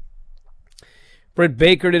up. Britt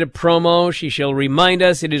Baker did a promo. She shall remind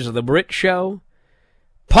us it is the Brit Show.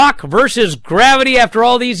 Pac versus Gravity after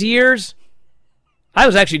all these years. I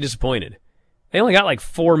was actually disappointed. They only got like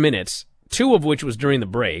 4 minutes, 2 of which was during the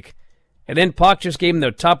break. And then Pac just gave him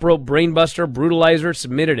the top rope brainbuster, brutalizer,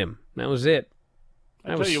 submitted him. That was it.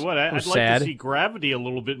 I tell you what, I'd like to see Gravity a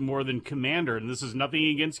little bit more than Commander. And this is nothing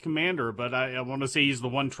against Commander, but I want to say he's the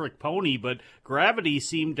one-trick pony. But Gravity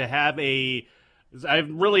seemed to have I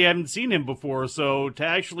really haven't seen him before, so to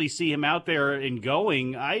actually see him out there and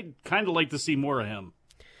going, I'd kind of like to see more of him.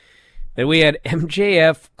 Then we had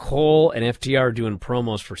MJF, Cole, and FTR doing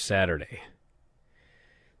promos for Saturday.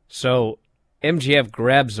 So MJF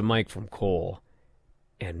grabs the mic from Cole,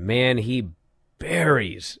 and man, he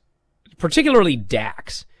buries, particularly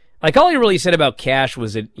Dax. Like, all he really said about Cash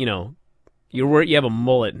was that, you have a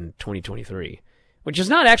mullet in 2023, which is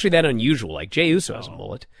not actually that unusual. Like, Jey Uso has a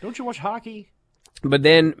mullet. Don't you watch hockey? But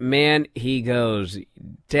then, man, he goes,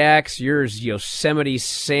 "Dax, yours Yosemite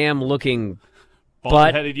Sam-looking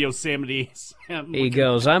butt." Bald-headed Yosemite Sam. He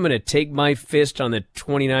goes, "I'm going to take my fist on the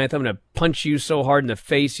 29th. I'm going to punch you so hard in the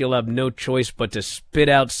face you'll have no choice but to spit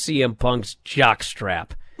out CM Punk's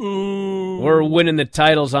jockstrap. We're winning the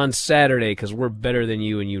titles on Saturday because we're better than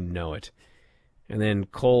you and you know it." And then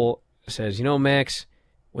Cole says, "Max,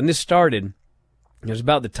 when this started, it was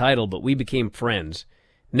about the title, but we became friends.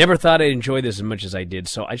 Never thought I'd enjoy this as much as I did.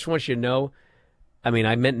 So I just want you to know, I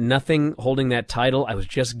meant nothing holding that title. I was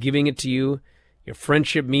just giving it to you. Your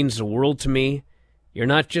friendship means the world to me. You're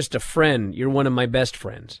not just a friend. You're one of my best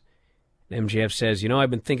friends." And MJF says, "I've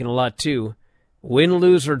been thinking a lot too. Win,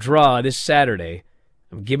 lose, or draw this Saturday,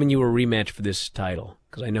 I'm giving you a rematch for this title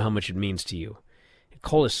because I know how much it means to you." And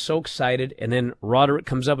Cole is so excited. And then Roderick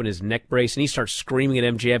comes up in his neck brace and he starts screaming at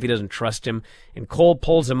MJF. He doesn't trust him. And Cole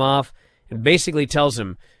pulls him off and basically tells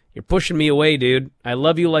him, "You're pushing me away, dude. I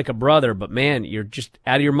love you like a brother, but man, you're just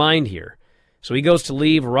out of your mind here." So he goes to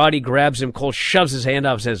leave. Roddy grabs him. Cole shoves his hand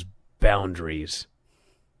off and says, "Boundaries."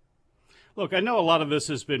 Look, I know a lot of this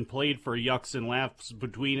has been played for yucks and laughs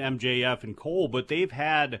between MJF and Cole, but they've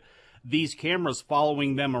had these cameras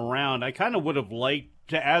following them around. I kind of would have liked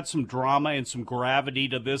to add some drama and some gravity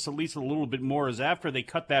to this, at least a little bit more, is after they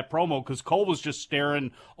cut that promo, because Cole was just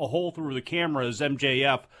staring a hole through the camera as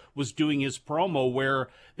MJF was doing his promo, where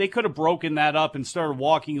they could have broken that up and started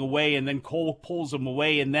walking away, and then Cole pulls him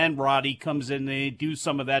away, and then Roddy comes in and they do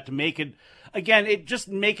some of that to make it, again,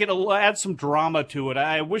 add some drama to it.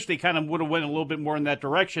 I wish they kind of would have went a little bit more in that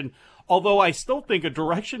direction, although I still think a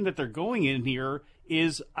direction that they're going in here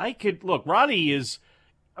is,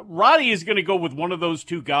 Roddy is going to go with one of those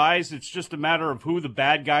two guys. It's just a matter of who the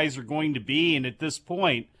bad guys are going to be. And at this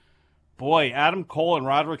point, boy, Adam Cole and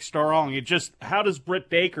Roderick Strong, how does Britt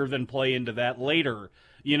Baker then play into that later?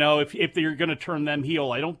 If they're going to turn them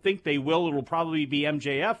heel, I don't think they will. It'll probably be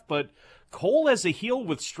MJF, but Cole as a heel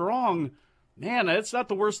with Strong, man, that's not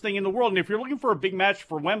the worst thing in the world. And if you're looking for a big match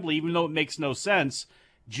for Wembley, even though it makes no sense,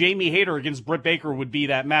 Jamie Hayter against Britt Baker would be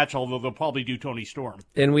that match, although they'll probably do Tony Storm.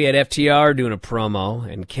 Then we had FTR doing a promo,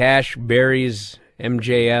 and Cash buries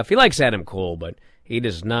MJF. He likes Adam Cole, but he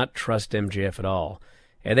does not trust MJF at all.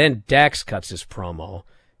 And then Dax cuts his promo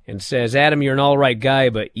and says, "Adam, you're an all-right guy,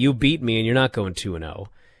 but you beat me, and you're not going 2-0.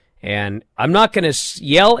 And I'm not going to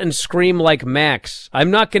yell and scream like Max.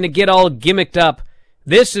 I'm not going to get all gimmicked up.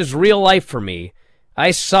 This is real life for me.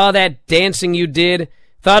 I saw that dancing you did.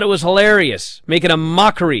 Thought it was hilarious, making a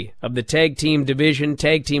mockery of the tag team division,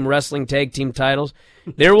 tag team wrestling, tag team titles.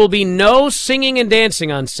 There will be no singing and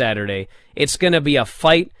dancing on Saturday. It's going to be a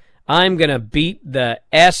fight. I'm going to beat the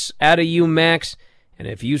S out of you, Max. And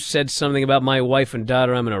if you said something about my wife and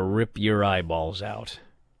daughter, I'm going to rip your eyeballs out."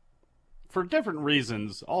 For different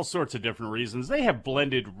reasons, all sorts of different reasons, they have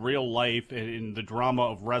blended real life and the drama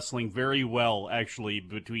of wrestling very well, actually,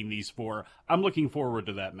 between these four. I'm looking forward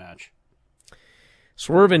to that match.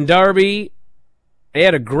 Swerve and Darby, they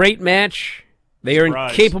had a great match. They are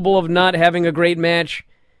incapable of not having a great match.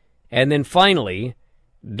 And then finally,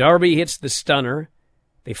 Darby hits the stunner.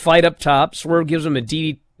 They fight up top. Swerve gives him a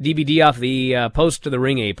DVD off the post to the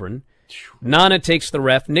ring apron. Nana takes the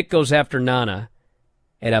ref. Nick goes after Nana.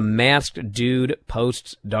 And a masked dude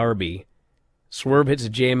posts Darby. Swerve hits a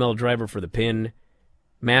JML driver for the pin.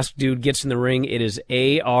 Masked dude gets in the ring. It is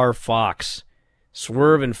A.R. Fox.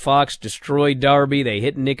 Swerve and Fox destroy Darby. They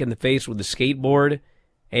hit Nick in the face with the skateboard.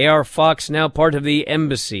 A.R. Fox now part of the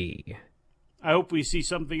Embassy. I hope we see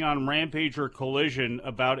something on Rampage or Collision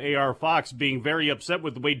about A.R. Fox being very upset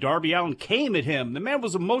with the way Darby Allin came at him. The man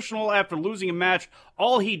was emotional after losing a match.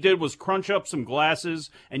 All he did was crunch up some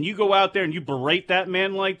glasses, and you go out there and you berate that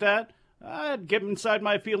man like that? I'd get inside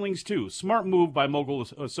my feelings, too. Smart move by Mogul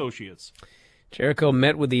Associates. Jericho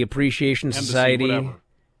met with the Appreciation Embassy, Society. whatever.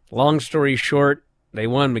 Long story short, they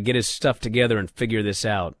want him to get his stuff together and figure this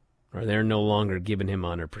out, or they're no longer giving him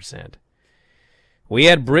 100%. We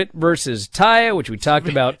had Britt versus Taya, which we talked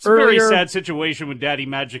about earlier. It's a very sad situation when Daddy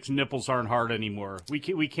Magic's nipples aren't hard anymore. We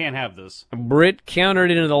can't have this. Britt countered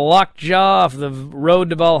into the lockjaw off the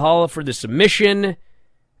road to Valhalla for the submission.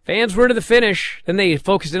 Fans were to the finish. Then they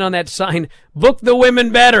focused in on that sign, "Book the women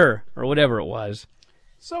better," or whatever it was.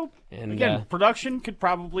 So, again, production could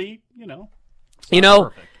probably,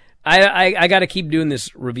 perfect. I got to keep doing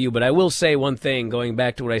this review, but I will say one thing, going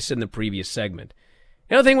back to what I said in the previous segment.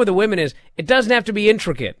 The other thing with the women is it doesn't have to be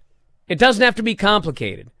intricate. It doesn't have to be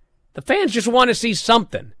complicated. The fans just want to see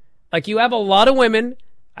something. Like, you have a lot of women.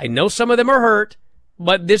 I know some of them are hurt,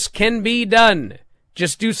 but this can be done.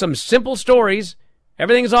 Just do some simple stories.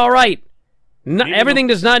 Everything's all right. Everything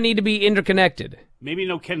does not need to be interconnected. Maybe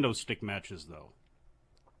no kendo stick matches, though.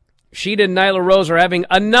 Sheeta and Nyla Rose are having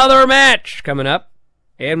another match coming up.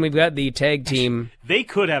 And we've got the tag team. They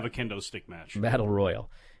could have a kendo stick match. Battle Royal.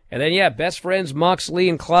 And then, best friends Moxley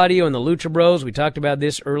and Claudio and the Lucha Bros. We talked about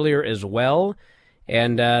this earlier as well.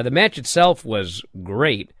 And the match itself was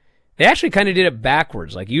great. They actually kind of did it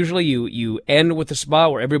backwards. Like, usually you end with the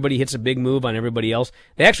spot where everybody hits a big move on everybody else.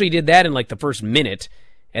 They actually did that in, like, the first minute.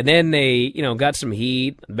 And then they, got some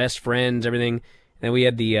heat, best friends, everything. And then we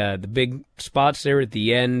had the big spots there at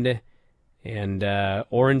the end. And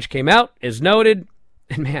Orange came out, as noted.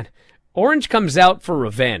 And, man, Orange comes out for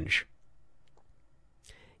revenge.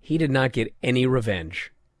 He did not get any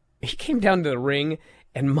revenge. He came down to the ring,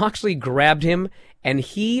 and Moxley grabbed him, and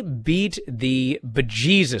he beat the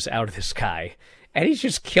bejesus out of this guy. And he's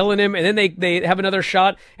just killing him, and then they have another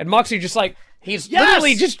shot, and Moxley just he's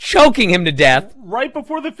literally just choking him to death. Right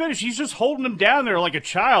before the finish, he's just holding him down there like a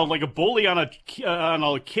child, like a bully on a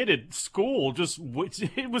kid at school.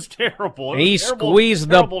 It was terrible. He squeezed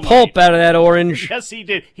the pulp out of that Orange. Yes, he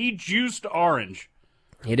did. He juiced Orange.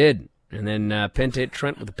 He did. And then Penta hit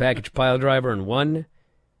Trent with a package pile driver and won.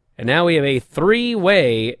 And now we have a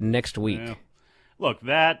 3-way next week. Yeah. Look,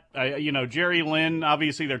 Jerry Lynn,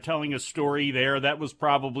 obviously they're telling a story there. That was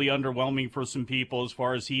probably underwhelming for some people as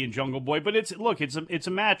far as he and Jungle Boy. But it's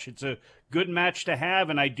a match. It's a good match to have,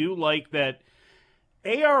 and I do like that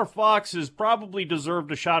A.R. Fox has probably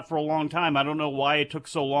deserved a shot for a long time. I don't know why it took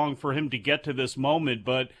so long for him to get to this moment,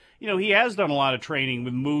 but he has done a lot of training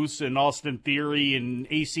with Moose and Austin Theory and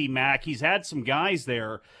AC Mack. He's had some guys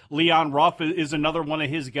there. Leon Ruff is another one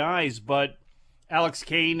of his guys, but Alex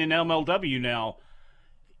Kane and MLW now.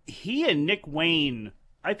 He and Nick Wayne,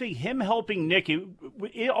 I think him helping Nick,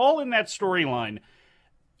 all in that storyline.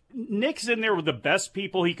 Nick's in there with the best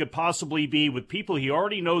people he could possibly be, with people he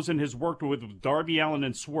already knows and has worked with Darby Allin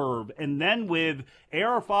and Swerve, and then with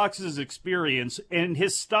A.R. Fox's experience and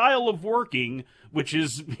his style of working, which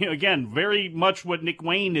is, again, very much what Nick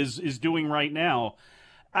Wayne is doing right now.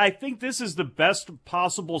 I think this is the best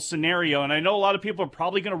possible scenario, and I know a lot of people are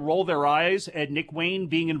probably going to roll their eyes at Nick Wayne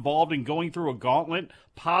being involved in going through a gauntlet,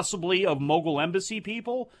 possibly of Mogul Embassy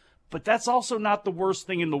people, but that's also not the worst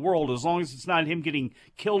thing in the world, as long as it's not him getting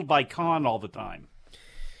killed by Khan all the time.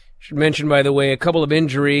 Should mention, by the way, a couple of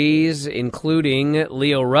injuries, including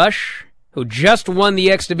Leo Rush, who just won the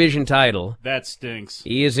X Division title. That stinks.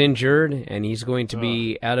 He is injured, and he's going to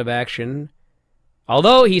be out of action.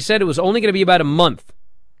 Although he said it was only going to be about a month.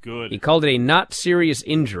 Good. He called it a not serious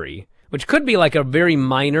injury, which could be like a very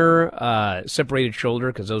minor separated shoulder,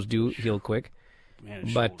 because those do heal quick.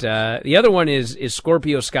 Man, but the other one is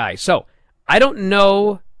Scorpio Sky. So I don't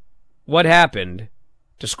know what happened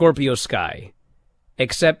to Scorpio Sky,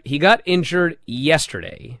 except he got injured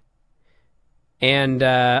yesterday. And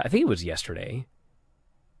I think it was yesterday.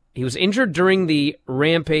 He was injured during the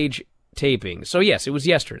Rampage taping. So, yes, it was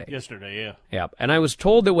yesterday. Yesterday, yeah. Yeah, and I was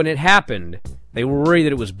told that when it happened, they were worried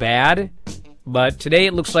that it was bad, but today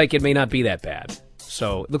it looks like it may not be that bad.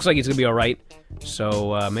 So, it looks like he's going to be all right.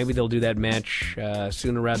 So, maybe they'll do that match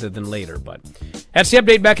sooner rather than later. But that's the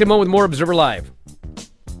update. Back in a moment with more Observer Live.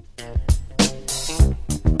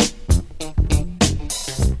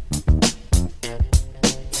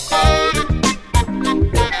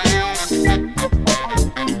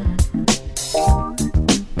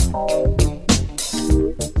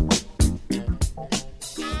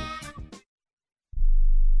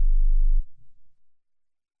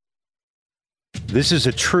 This is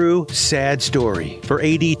a true, sad story for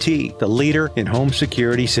ADT, the leader in home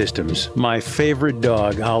security systems. My favorite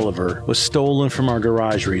dog, Oliver, was stolen from our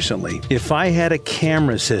garage recently. If I had a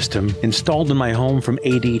camera system installed in my home from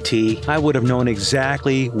ADT, I would have known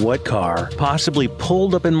exactly what car possibly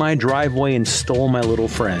pulled up in my driveway and stole my little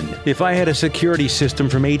friend. If I had a security system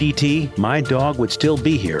from ADT, my dog would still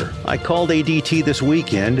be here. I called ADT this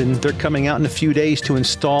weekend, and they're coming out in a few days to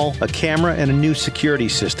install a camera and a new security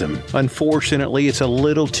system. Unfortunately, it's a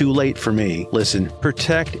little too late for me. Listen,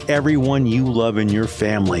 protect everyone you love in your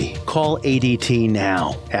family. Call ADT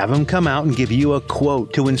now. Have them come out and give you a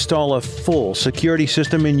quote to install a full security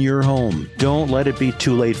system in your home. Don't let it be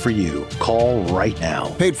too late for you. Call right now.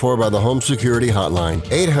 Paid for by the Home Security Hotline.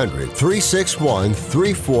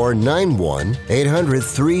 800-361-3491.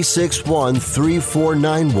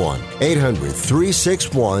 800-361-3491.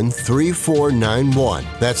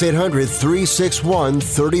 800-361-3491. That's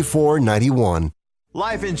 800-361-3491.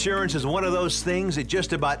 Life insurance is one of those things that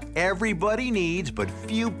just about everybody needs, but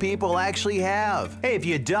few people actually have. Hey, if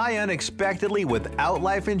you die unexpectedly without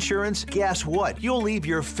life insurance, guess what? You'll leave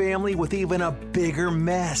your family with even a bigger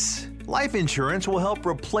mess. Life insurance will help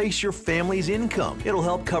replace your family's income. It'll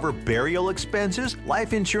help cover burial expenses.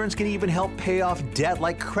 Life insurance can even help pay off debt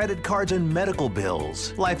like credit cards and medical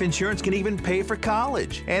bills. Life insurance can even pay for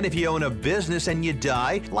college. And if you own a business and you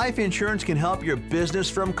die, life insurance can help your business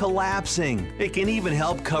from collapsing. It can even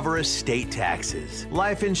help cover estate taxes.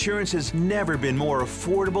 Life insurance has never been more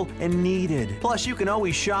affordable and needed. Plus, you can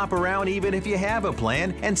always shop around even if you have a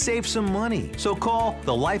plan and save some money. So call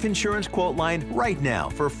the Life Insurance Quote Line right now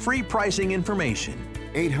for free pricing information.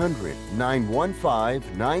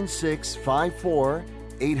 800-915-9654.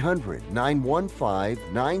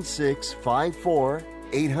 800-915-9654.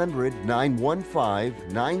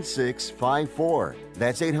 800-915-9654.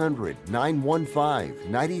 That's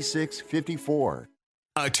 800-915-9654.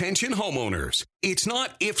 Attention homeowners. It's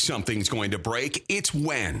not if something's going to break, it's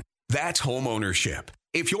when. That's homeownership.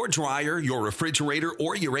 If your dryer, your refrigerator,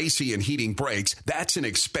 or your AC and heating breaks, that's an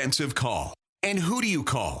expensive call. And who do you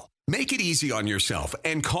call? Make it easy on yourself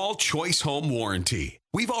and call Choice Home Warranty.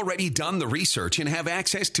 We've already done the research and have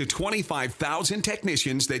access to 25,000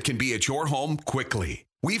 technicians that can be at your home quickly.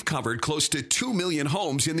 We've covered close to 2 million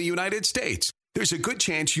homes in the United States. There's a good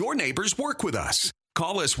chance your neighbors work with us.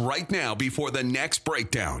 Call us right now before the next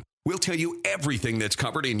breakdown. We'll tell you everything that's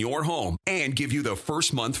covered in your home and give you the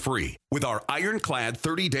first month free with our ironclad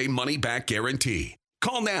 30-day money-back guarantee.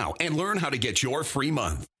 Call now and learn how to get your free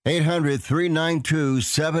month.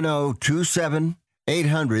 800-392-7027.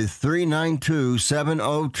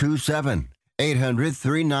 800-392-7027.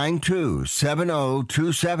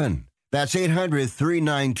 800-392-7027. That's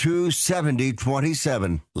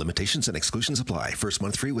 800-392-7027. Limitations and exclusions apply. First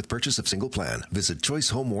month free with purchase of single plan. Visit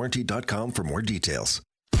choicehomewarranty.com for more details.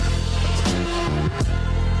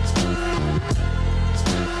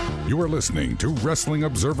 You are listening to Wrestling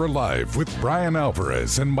Observer Live with Bryan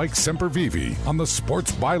Alvarez and Mike Sempervive on the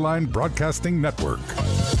Sports Byline Broadcasting Network.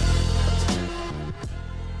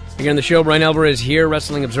 Again on the show, Bryan Alvarez here,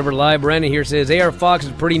 Wrestling Observer Live. Brandon here says, AR Fox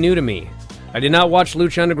is pretty new to me. I did not watch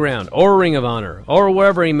Lucha Underground or Ring of Honor or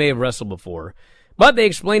wherever he may have wrestled before. But they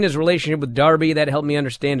explained his relationship with Darby. That helped me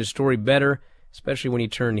understand his story better, especially when he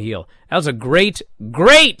turned heel. That was a great,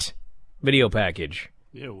 great video package.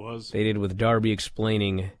 Yeah, it was. They did with Darby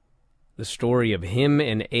explaining the story of him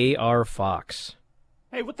and AR Fox.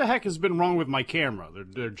 Hey, what the heck has been wrong with my camera?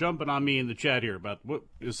 They're jumping on me in the chat here about what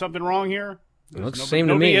is something wrong here? It looks the same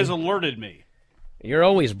to me. Nobody has alerted me. You're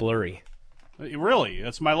always blurry. Really?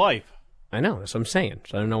 That's my life. I know. That's what I'm saying.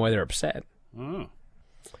 So I don't know why they're upset. Oh.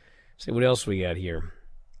 See what else we got here.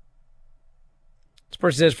 This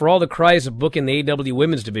person says, for all the cries of booking the AEW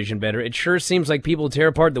women's division better, it sure seems like people tear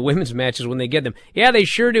apart the women's matches when they get them. Yeah, they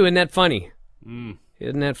sure do. Isn't that funny?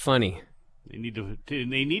 Isn't that funny? They need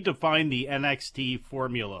to find the NXT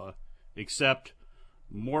formula, except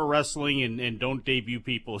more wrestling and don't debut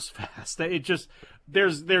people as fast. It just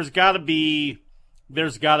there's got to be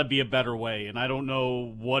a better way, and I don't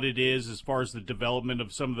know what it is as far as the development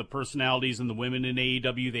of some of the personalities and the women in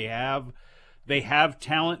AEW. They have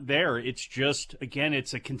talent there. It's just, again,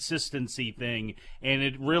 it's a consistency thing, and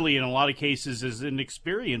it really, in a lot of cases, is an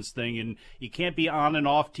experience thing, and you can't be on and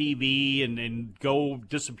off TV and go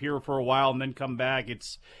disappear for a while and then come back.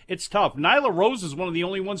 It's tough. Nyla Rose is one of the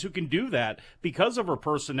only ones who can do that because of her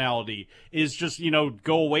personality, is just,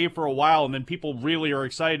 go away for a while, and then people really are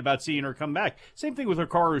excited about seeing her come back. Same thing with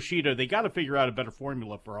Hikaru Shida. They got to figure out a better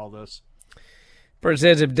formula for all this. Person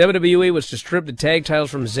says, if WWE was to strip the tag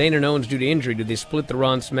titles from Zayn and Owens due to injury, do they split the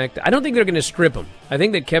Raw and SmackDown? I don't think they're going to strip them. I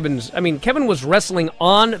think that Kevin was wrestling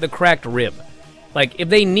on the cracked rib. Like, if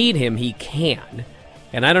they need him, he can.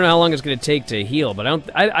 And I don't know how long it's going to take to heal,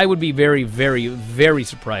 but I would be very, very, very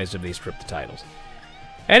surprised if they strip the titles.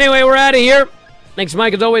 Anyway, we're out of here. Thanks,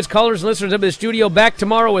 Mike, as always. Callers and listeners of the studio. Back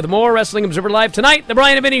tomorrow with more Wrestling Observer Live. Tonight, The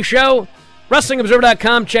Bryan and Vinny Show.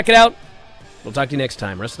 WrestlingObserver.com. Check it out. We'll talk to you next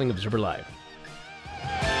time. Wrestling Observer Live.